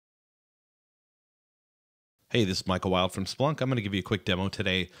Hey, this is Michael Wild from Splunk. I'm going to give you a quick demo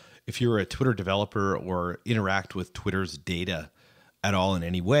today. If you're a Twitter developer or interact with Twitter's data at all in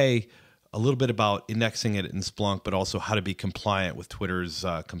any way, a little bit about indexing it in Splunk, but also how to be compliant with Twitter's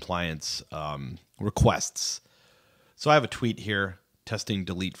compliance requests. So I have a tweet here, testing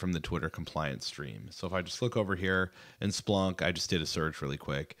delete from the Twitter compliance stream. So if I just look over here in Splunk, I just did a search really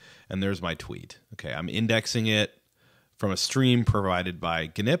quick, and there's my tweet. Okay, I'm indexing it from a stream provided by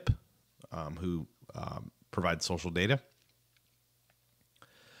GNIP, who provides social data.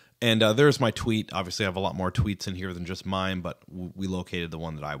 And there's my tweet. Obviously, I have a lot more tweets in here than just mine, but we located the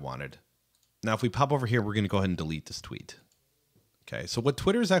one that I wanted. Now, if we pop over here, we're going to go ahead and delete this tweet. Okay, so what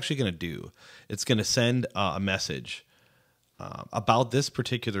Twitter is actually going to do, it's going to send a message about this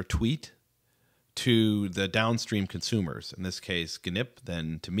particular tweet to the downstream consumers, in this case, GNIP,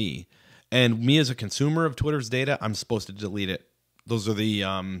 then to me. And me as a consumer of Twitter's data, I'm supposed to delete it. Those are the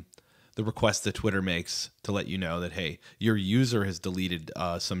requests that Twitter makes to let you know that, hey, your user has deleted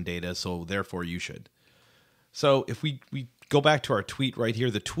some data, so therefore you should. So if we go back to our tweet right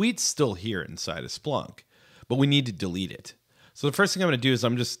here, the tweet's still here inside of Splunk, but we need to delete it. So the first thing I'm going to do is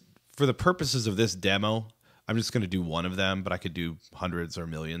for the purposes of this demo, I'm just going to do one of them, but I could do hundreds or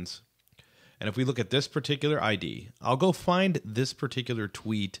millions. And if we look at this particular ID, I'll go find this particular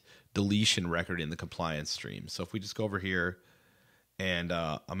tweet deletion record in the compliance stream. So if we just go over here, and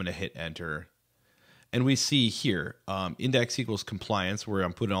I'm going to hit enter. And we see here, index equals compliance, where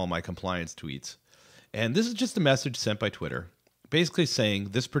I'm putting all my compliance tweets. And this is just a message sent by Twitter, basically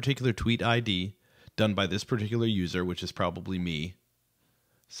saying this particular tweet ID done by this particular user, which is probably me,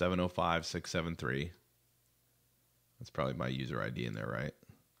 705673. That's probably my user ID in there, right?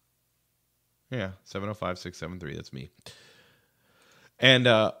 Yeah, 705673, that's me. And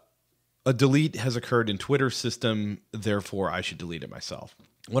a delete has occurred in Twitter's system, therefore I should delete it myself.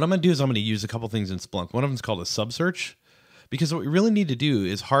 What I'm going to do is I'm going to use a couple things in Splunk. One of them is called a subsearch, because what we really need to do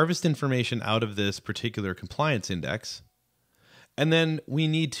is harvest information out of this particular compliance index, and then we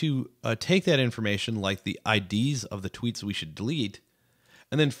need to take that information, like the IDs of the tweets we should delete,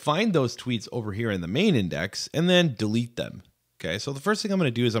 and then find those tweets over here in the main index, and then delete them. Okay, so the first thing I'm going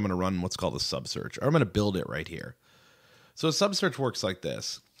to do is I'm going to run what's called a subsearch, or I'm going to build it right here. So a subsearch works like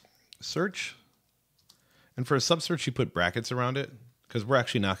this. Search, and for a subsearch you put brackets around it, because we're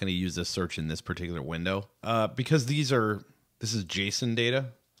actually not going to use this search in this particular window because this is JSON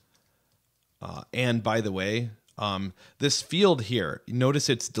data, and by the way, this field here, notice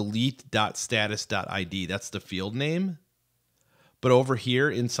it's delete.status.id. That's the field name, but over here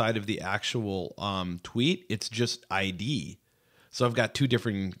inside of the actual tweet, it's just ID. So I've got two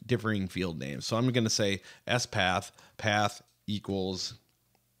differing field names. So I'm going to say spath path equals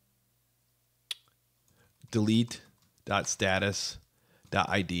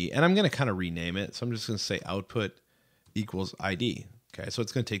delete.status.id, and I'm going to kind of rename it. So I'm just going to say output equals ID. Okay, so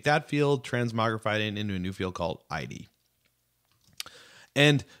it's going to take that field, transmogrify it into a new field called ID.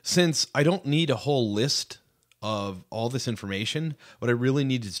 And since I don't need a whole list of all this information, what I really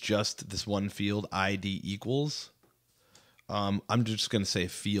need is just this one field, ID equals. I'm just going to say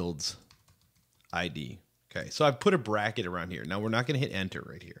fields ID. Okay, so I've put a bracket around here. Now we're not going to hit enter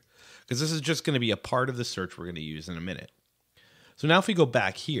right here, because this is just going to be a part of the search we're going to use in a minute. So now if we go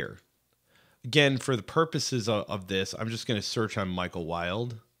back here, again, for the purposes of this, I'm just going to search on Michael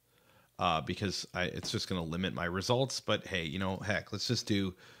Wild because it's just going to limit my results. But hey, you know, heck, let's just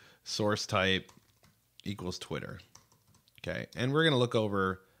do source type equals Twitter. Okay, and we're going to look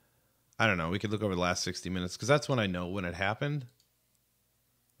over, I don't know, we could look over the last 60 minutes because that's when I know when it happened.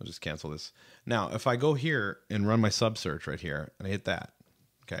 I'll just cancel this. Now, if I go here and run my subsearch right here, and I hit that,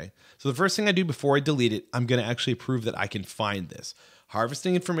 okay? So the first thing I do before I delete it, I'm going to actually prove that I can find this.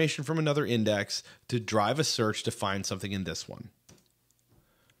 Harvesting information from another index to drive a search to find something in this one.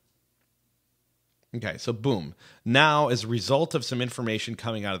 Okay, so boom. Now, as a result of some information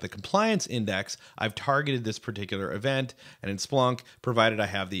coming out of the compliance index, I've targeted this particular event, and in Splunk, provided I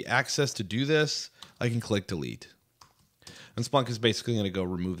have the access to do this, I can click delete. And Splunk is basically going to go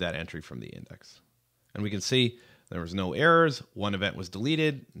remove that entry from the index. And we can see there was no errors. One event was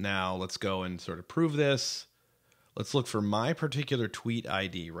deleted. Now let's go and sort of prove this. Let's look for my particular tweet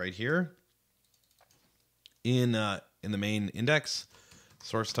ID right here in the main index.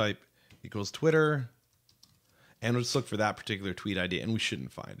 Source type equals Twitter. And let's look for that particular tweet ID, and we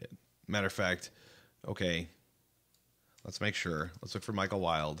shouldn't find it. Matter of fact, okay, let's make sure. Let's look for Michael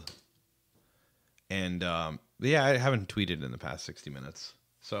Wild. And yeah, I haven't tweeted in the past 60 minutes.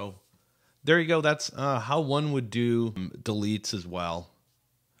 So there you go. That's how one would do deletes as well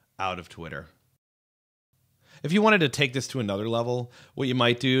out of Twitter. If you wanted to take this to another level, what you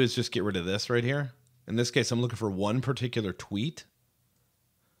might do is just get rid of this right here In this case, I'm looking for one particular tweet.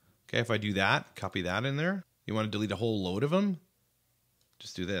 Okay, if I do that, copy that in there. You want to delete a whole load of them?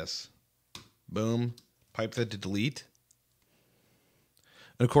 Just do this. Boom. Pipe that to delete.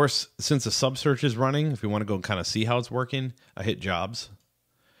 And of course, since the subsearch is running, if we want to go and kind of see how it's working, I hit jobs.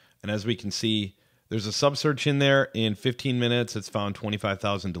 And as we can see, there's a subsearch in there. In 15 minutes, it's found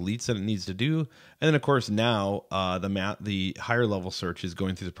 25,000 deletes that it needs to do. And then, of course, now the higher level search is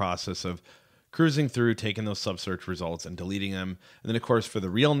going through the process of cruising through, taking those subsearch results and deleting them. And then, of course, for the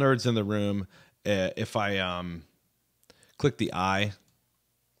real nerds in the room, if I click the I,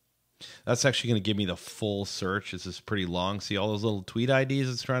 that's actually going to give me the full search. This is pretty long. See all those little tweet IDs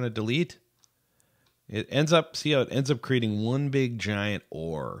it's trying to delete? It ends up, see how it ends up creating one big giant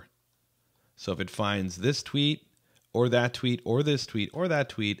OR. So if it finds this tweet or that tweet or this tweet or that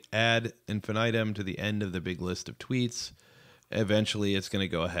tweet, add infinitum to the end of the big list of tweets. Eventually, it's going to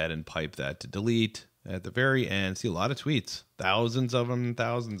go ahead and pipe that to delete at the very end. See a lot of tweets, thousands of them,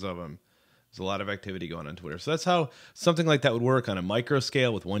 thousands of them. There's a lot of activity going on Twitter. So that's how something like that would work on a micro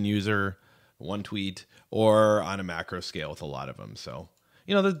scale with one user, one tweet, or on a macro scale with a lot of them. So,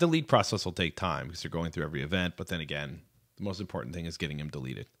 you know, the delete process will take time because you're going through every event. But then again, the most important thing is getting them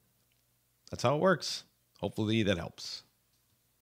deleted. That's how it works. Hopefully that helps.